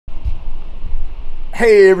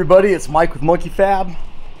Hey everybody, it's Mike with Monkey Fab.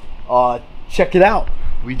 Check it out.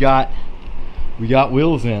 We got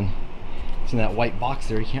wheels in. It's in that white box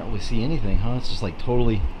there. You can't really see anything, huh? It's just like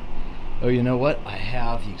totally. Oh, you know what? I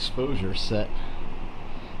have the exposure set.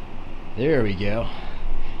 There we go.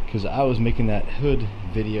 Because I was making that hood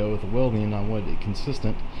video with the welding and I wanted it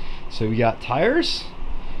consistent. So we got tires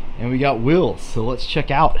and we got wheels. So let's check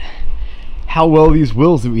out how well these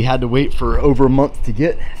wheels that we had to wait for over a month to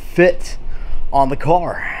get fit on the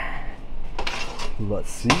car. Let's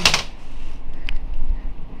see.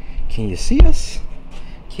 Can you see us?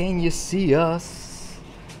 Can you see us?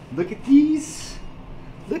 Look at these.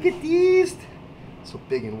 Look at these. So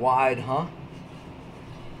big and wide, huh?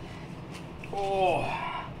 Oh.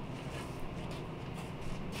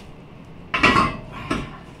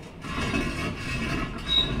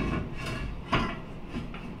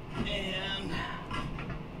 And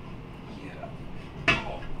yeah.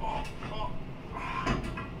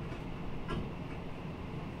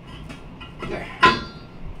 There.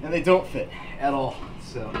 And they don't fit at all.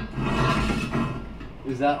 So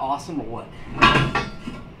is that awesome or what?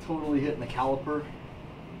 Totally hitting the caliper.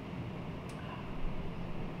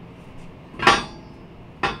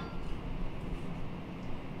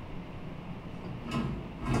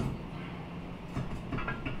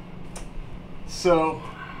 So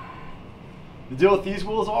the deal with these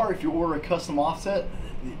wheels are, if you order a custom offset,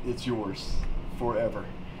 it's yours forever.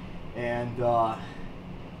 And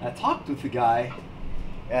I talked with the guy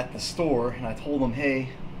at the store and I told him, hey,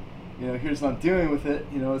 you know, here's what I'm doing with it.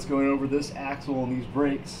 You know, it's going over this axle and these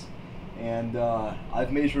brakes, and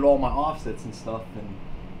I've measured all my offsets and stuff, and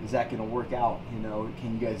is that going to work out? You know,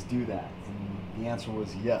 can you guys do that? And the answer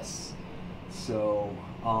was yes. So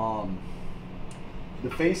the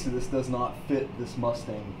face of this does not fit this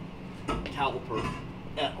Mustang caliper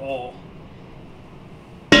at all.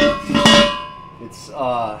 It's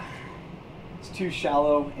too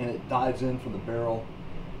shallow and it dives in from the barrel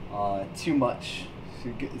too much.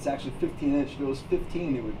 So it's actually 15 inch. If it was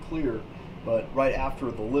 15, it would clear, but right after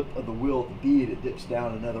the lip of the wheel at the bead, it dips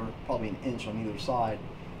down another probably an inch on either side,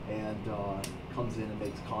 and comes in and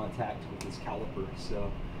makes contact with this caliper.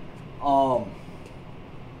 So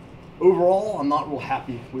overall, I'm not real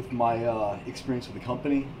happy with my experience with the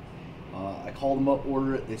company. I called them up,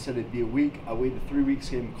 ordered it. They said it'd be a week. I waited 3 weeks,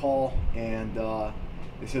 gave them a call, and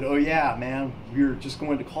they said, "Oh yeah, man, we're just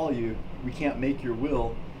going to call you. We can't make your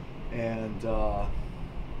wheel." And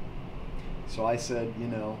so I said, you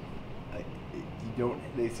know, you don't.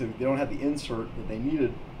 They said they don't have the insert that they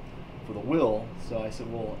needed for the wheel. So I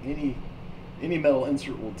said, well, any metal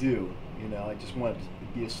insert will do. You know, I just want it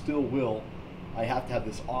to be a steel wheel. I have to have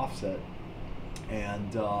this offset.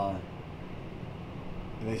 And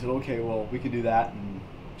they said, okay, well, we can do that, and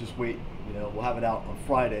just wait. You know, we'll have it out on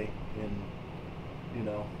Friday. And you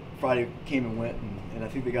know, Friday came and went, and I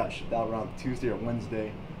think they got shipped out around Tuesday or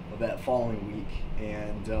Wednesday of that following week.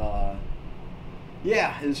 And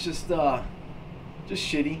yeah, it's just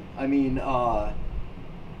shitty. I mean, I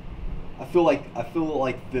feel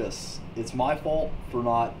like this. It's my fault for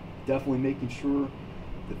not definitely making sure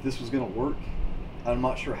that this was going to work. I'm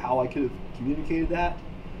not sure how I could have communicated that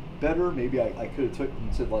better. Maybe I could have took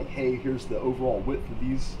and said like, hey, here's the overall width of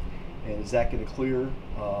these, and is that going to clear?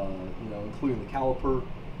 You know, including the caliper.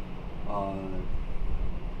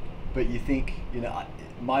 But you think, you know,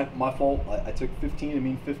 my fault. I took 15 to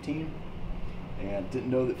mean 15, and didn't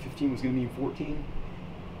know that 15 was going to mean 14.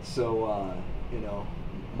 So you know,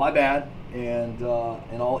 my bad. And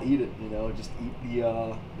I'll eat it. You know, just eat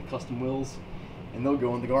the custom wheels, and they'll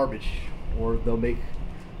go in the garbage, or they'll make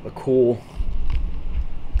a cool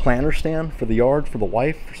planter stand for the yard for the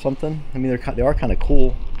wife or something. I mean, they are kind of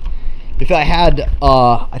cool. If I had,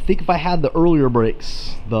 I think if I had the earlier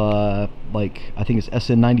brakes, I think it's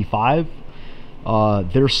SN95,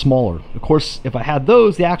 they're smaller. Of course, if I had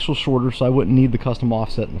those, the axle's shorter, so I wouldn't need the custom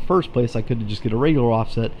offset in the first place. I could just get a regular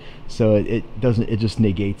offset, so it just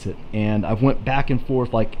negates it. And I've went back and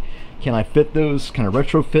forth, like, can I fit those, kind of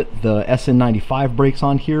retrofit the SN95 brakes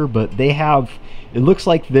on here? But they have, it looks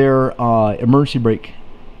like their emergency brake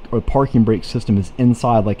or parking brake system is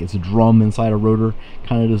inside, like it's a drum inside a rotor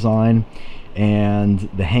kind of design, and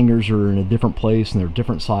the hangers are in a different place and they're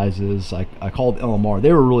different sizes. I called LMR.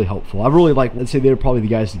 They were really helpful. I really like, let's say they're probably the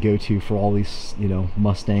guys to go to for all these, you know,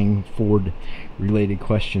 Mustang, Ford related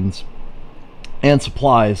questions and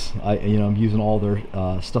supplies. I'm using all their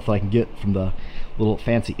stuff that I can get, from the little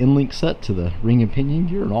fancy InLink set to the ring and pinion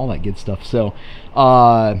gear and all that good stuff. So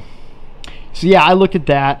so yeah, I looked at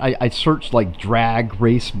that. I searched like drag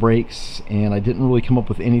race brakes, and I didn't really come up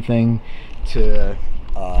with anything to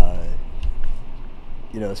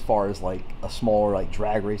you know, as far as like a smaller like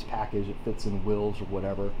drag race package that fits in wheels or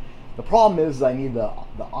whatever. The problem is I need the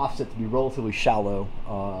offset to be relatively shallow.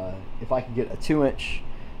 If I could get a 2-inch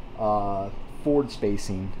forward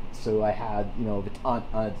spacing, so I had, you know, the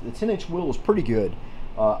 10-inch wheel was pretty good.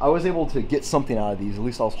 I was able to get something out of these. At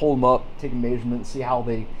least I was holding them up, taking measurements, see how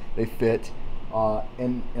they fit.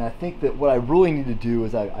 And I think that what I really need to do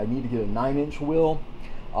is I need to get a 9-inch wheel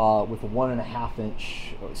with a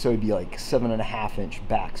 1.5-inch, so it'd be like 7.5-inch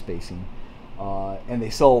back spacing. And they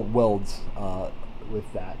sell welds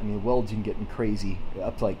with that. I mean, welds you can get crazy,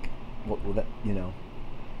 up to like, you know,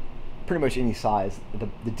 pretty much any size.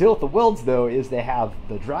 The deal with the welds though is they have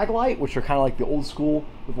the drag light, which are kind of like the old school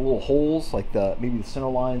with the little holes, like maybe the center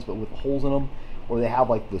lines, but with the holes in them. Or they have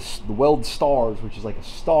like the weld stars, which is like a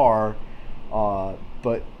star.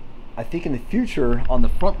 But I think in the future on the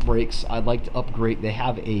front brakes, I'd like to upgrade. They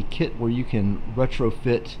have a kit where you can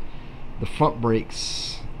retrofit the front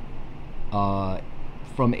brakes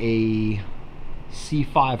from a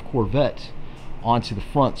C5 Corvette onto the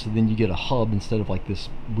front, so then you get a hub instead of like this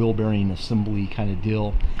wheel bearing assembly kind of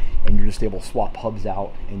deal, and you're just able to swap hubs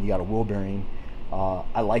out and you got a wheel bearing.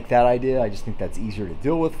 I like that idea. I just think that's easier to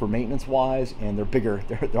deal with for maintenance wise, and they're bigger.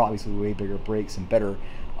 They're obviously way bigger brakes and better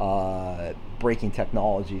braking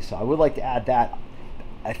technology, so I would like to add that.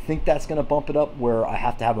 I think that's going to bump it up where I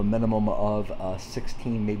have to have a minimum of a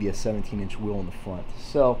 16, maybe a 17-inch wheel in the front.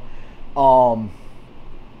 So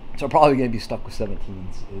so I'm probably going to be stuck with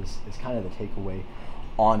 17s is kind of the takeaway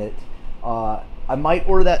on it. I might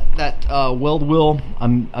order that weld wheel.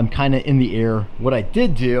 I'm kind of in the air. What I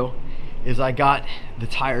did do is I got the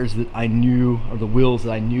tires that I knew, or the wheels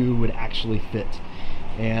that I knew would actually fit.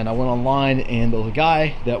 And I went online, and there was a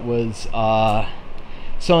guy that was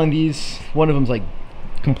selling these. One of them's like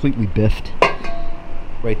completely biffed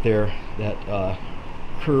right there, that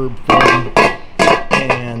curb thing,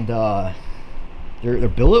 and they're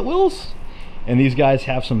billet wheels, and these guys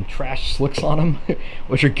have some trash slicks on them,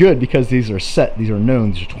 which are good because these are set, these are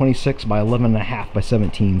known. These are 26 by 11.5 by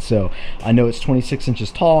 17, so I know it's 26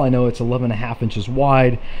 inches tall, I know it's 11.5 inches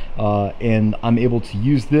wide, and I'm able to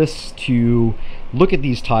use this to look at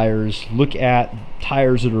these tires, look at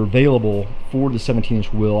tires that are available for the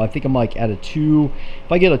 17-inch wheel. I think I'm like at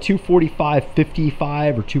if I get a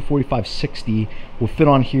 245/55 or 245/60 will fit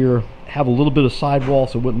on here, have a little bit of sidewall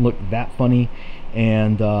so it wouldn't look that funny,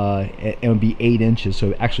 and it would be 8 inches,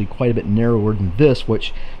 so actually quite a bit narrower than this,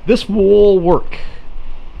 which this will work.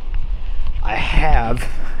 I have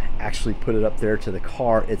actually put it up there to the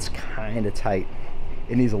car. It's kind of tight.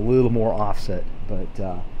 It needs a little more offset, but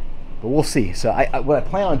we'll see. So what I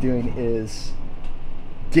plan on doing is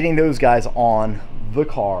getting those guys on the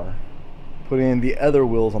car, putting the other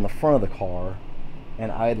wheels on the front of the car,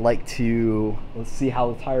 and I'd like to, let's see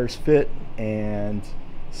how the tires fit and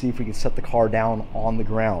see if we can set the car down on the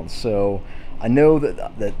ground. So I know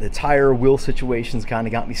that the tire wheel situation's kind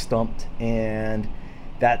of got me stumped, and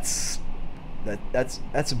that's a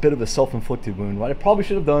bit of a self-inflicted wound. What I probably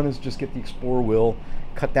should have done is just get the Explorer wheel,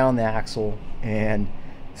 cut down the axle, and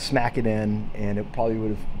smack it in, and it probably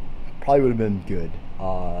would have been good.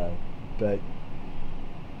 But a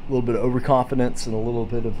little bit of overconfidence and a little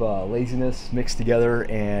bit of laziness mixed together,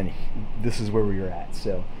 and this is where we are at.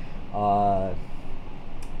 So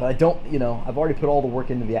but I don't, you know, I've already put all the work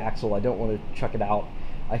into the axle. I don't want to chuck it out.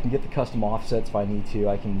 I can get the custom offsets if I need to.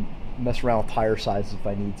 I can mess around with tire sizes if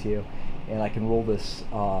I need to, and I can roll this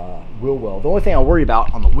wheel well. The only thing I worry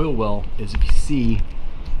about on the wheel well is, if you see,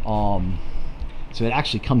 so it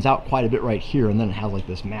actually comes out quite a bit right here, and then it has like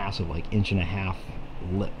this massive like 1.5-inch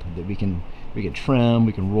lip that we can trim,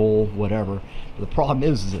 we can roll, whatever. But the problem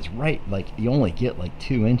is it's right, like you only get like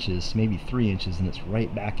 2 inches, maybe 3 inches, and it's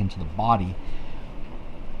right back into the body.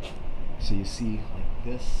 So you see like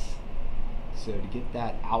this. So to get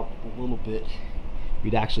that out a little bit,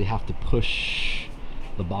 we'd actually have to push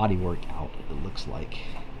the bodywork out, it looks like.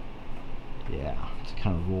 Yeah, to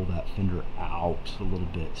kind of roll that fender out a little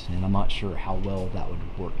bit, and I'm not sure how well that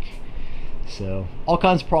would work. So all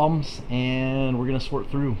kinds of problems, and we're gonna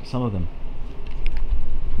sort through some of them.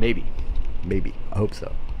 Maybe, I hope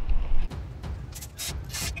so.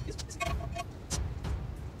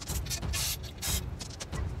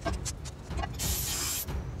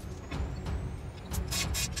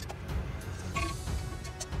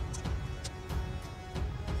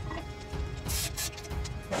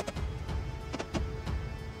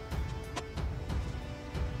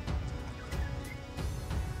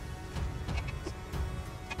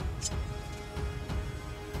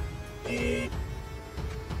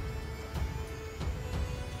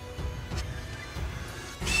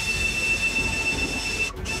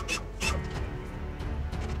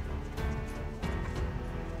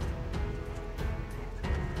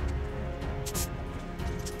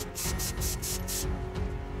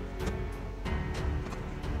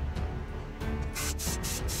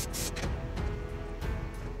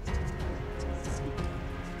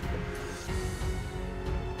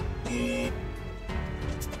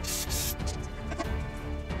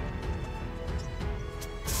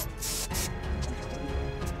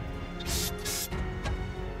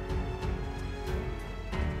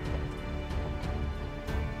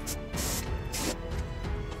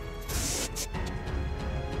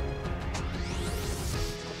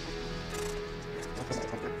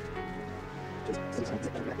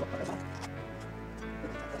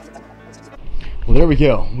 Well, there we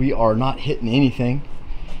go. We are not hitting anything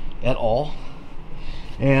at all.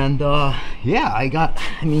 And yeah,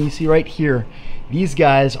 I mean, you see right here, these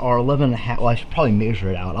guys are 11.5. Well, I should probably measure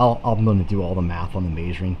it out. I'm going to do all the math on the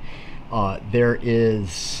measuring. There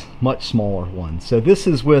is much smaller ones. So this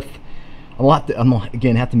is with, I'm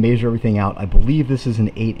again have to measure everything out. I believe this is an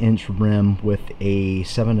 8-inch rim with a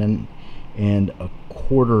 7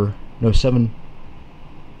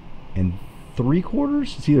 3/4.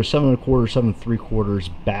 It's either 7 1/4, 7 3/4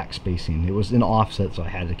 back spacing. It was in offset, so I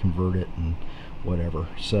had to convert it and whatever.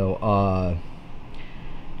 So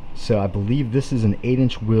so I believe this is an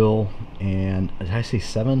 8-inch wheel, and did I say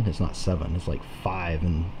 7? It's not 7. It's like 5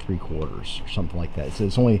 3/4 or something like that. So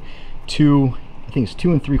it's only 2. I think it's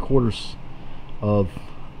 2 3/4 of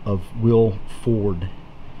wheel forward,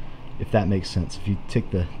 if that makes sense. If you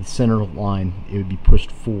take the center line, it would be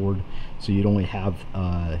pushed forward, so you'd only have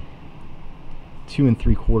 2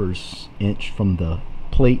 3/4 inch from the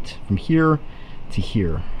plate from here to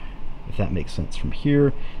here, if that makes sense. From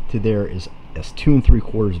here to there is 2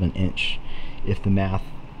 3/4 of an inch, if the math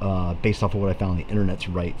based off of what I found on the internet's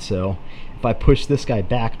right. So if I push this guy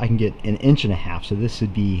back, I can get 1.5 inches. So this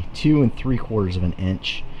would be 2 3/4 of an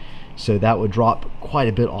inch. So that would drop quite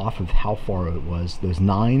a bit off of how far it was. Those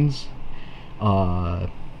 9s, the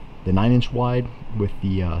 9-inch wide with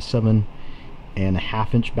the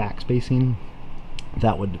 7.5 inch back spacing,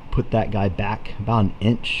 that would put that guy back about 1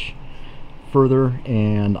 inch further,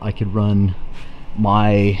 and I could run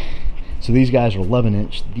my, so these guys are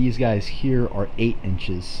 11-inch, these guys here are 8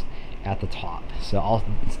 inches at the top. So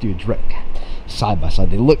let's do a direct side by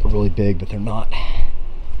side. They look really big, but they're not.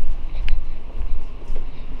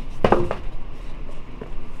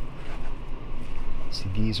 See,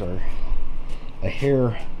 these are a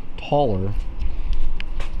hair taller,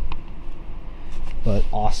 but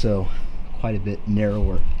also quite a bit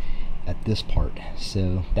narrower at this part,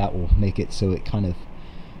 so that will make it so it kind of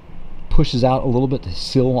pushes out a little bit to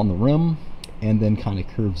sill on the rim, and then kind of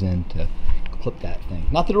curves in to clip that thing.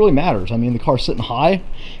 Not that it really matters. I mean, the car's sitting high,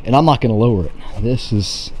 and I'm not going to lower it. This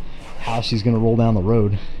is how she's going to roll down the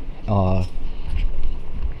road.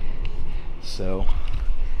 So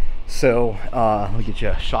let me get you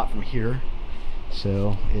a shot from here.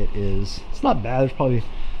 So it's not bad. There's probably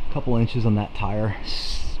a couple inches on that tire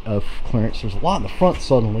of clearance. There's a lot in the front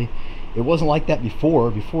suddenly. It wasn't like that before.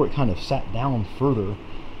 Before it kind of sat down further.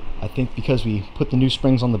 I think because we put the new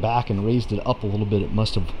springs on the back and raised it up a little bit, it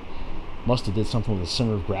must have did something with the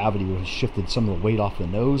center of gravity, where it shifted some of the weight off the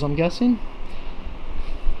nose, I'm guessing.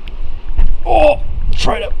 Oh,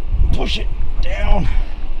 try to push it down.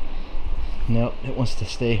 No, it wants to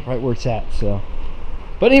stay right where it's at. So,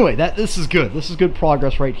 but anyway, this is good. This is good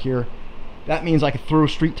progress right here. That means I could throw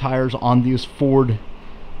street tires on these Ford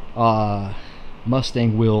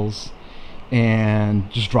Mustang wheels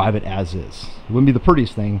and just drive it as is. It wouldn't be the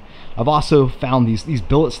prettiest thing. I've also found these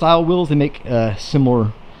billet style wheels. They make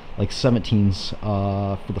similar like 17s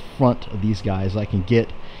for the front of these guys. I can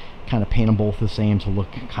get kind of paint them both the same to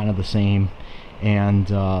look kind of the same, and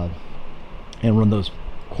run those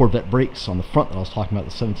Corvette brakes on the front that I was talking about,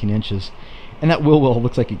 the 17 inches. And that wheel well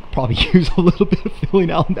looks like it could probably use a little bit of filling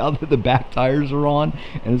out now that the back tires are on,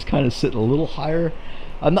 and it's kind of sitting a little higher.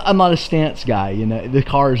 I'm not a stance guy, you know. The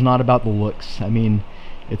car is not about the looks. I mean,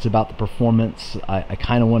 it's about the performance. I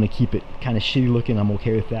kind of want to keep it kind of shitty looking. I'm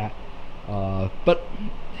okay with that. But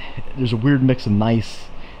there's a weird mix of nice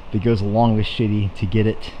that goes along with shitty to get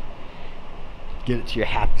it to your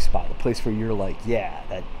happy spot, the place where you're like, yeah,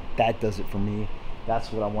 that does it for me.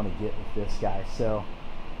 That's what I want to get with this guy. So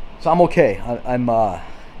I'm okay. I'm and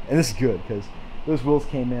this is good because those wheels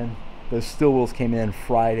came in, those steel wheels came in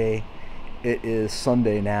Friday. It is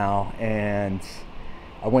Sunday now, and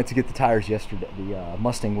I went to get the tires yesterday, the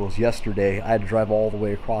Mustang wheels yesterday. I had to drive all the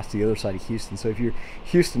way across the other side of Houston. So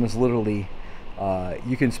Houston is literally,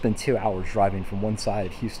 you can spend 2 hours driving from one side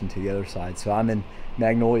of Houston to the other side. So I'm in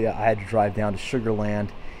Magnolia. I had to drive down to Sugar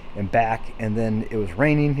Land and back, and then it was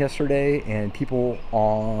raining yesterday, and people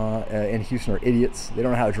in Houston are idiots. They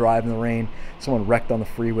don't know how to drive in the rain. Someone wrecked on the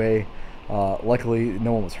freeway. Luckily,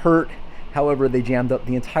 no one was hurt. However, they jammed up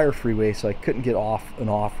the entire freeway, so I couldn't get off an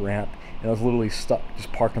off ramp, and I was literally stuck,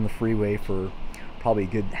 just parked on the freeway for probably a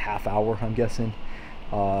good half hour, I'm guessing.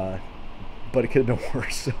 But it could have been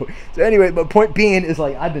worse. So anyway, but point being is,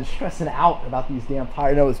 like, I've been stressing out about these damn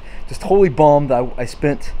tires. I was just totally bummed. I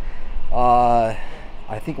spent, I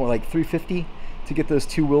think, like $350 to get those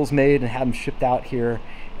two wheels made and have them shipped out here,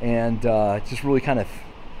 and just really kind of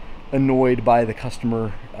annoyed by the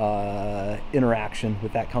customer interaction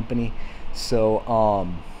with that company. So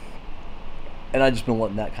and I've just been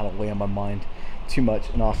letting that kind of weigh on my mind too much,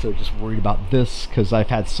 and also just worried about this because I've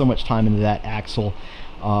had so much time into that axle.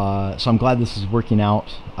 So I'm glad this is working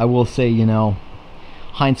out. I will say, you know,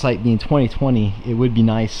 hindsight being 2020, it would be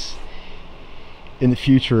nice in the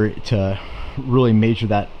future to really measure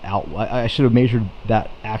that out. I should have measured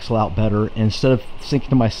that axle out better, and instead of thinking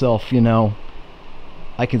to myself, you know,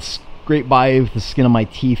 I can scrape by with the skin of my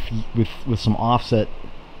teeth with some offset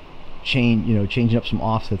changing up some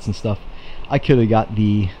offsets and stuff. I could have got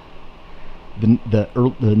the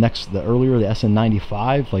earlier, the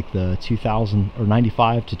SN95, like the 2000 or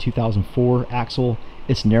 95 to 2004 axle.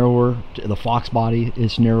 It's narrower. The Fox body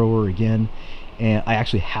is narrower again, and I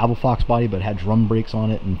actually have a Fox body, but it had drum brakes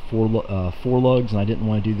on it and four lugs, and I didn't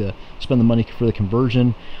want to spend the money for the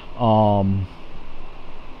conversion. I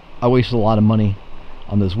wasted a lot of money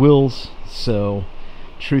on those wheels, so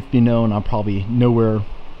truth be known, I'm probably nowhere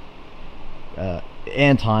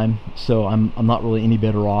and time, so I'm not really any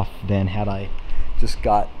better off than had I just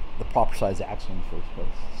got the proper size axle in the first place.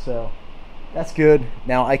 So that's good.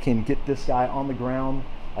 Now I can get this guy on the ground.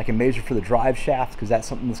 I can measure for the drive shaft, because that's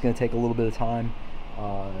something that's going to take a little bit of time.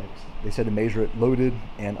 They said to measure it loaded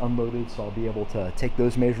and unloaded, so I'll be able to take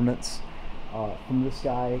those measurements from this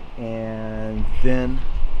guy. And then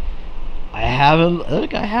I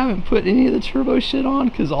haven't put any of the turbo shit on,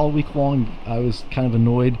 because all week long I was kind of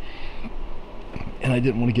annoyed and I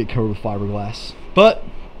didn't want to get covered with fiberglass. But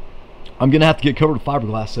I'm gonna have to get covered with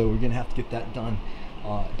fiberglass, so we're gonna have to get that done.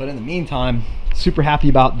 But in the meantime, super happy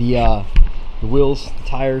about the wheels, the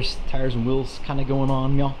tires and wheels kind of going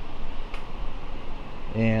on, y'all.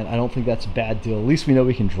 And I don't think that's a bad deal. At least we know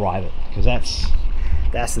we can drive it, because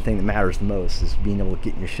that's the thing that matters the most, is being able to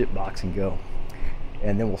get in your shit box and go.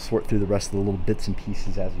 And then we'll sort through the rest of the little bits and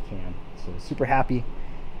pieces as we can. So super happy.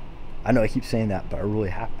 I know I keep saying that, but I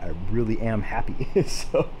really am happy.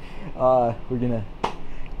 So we're gonna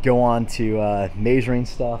go on to measuring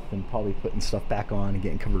stuff and probably putting stuff back on and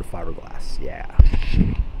getting covered with fiberglass. Yeah.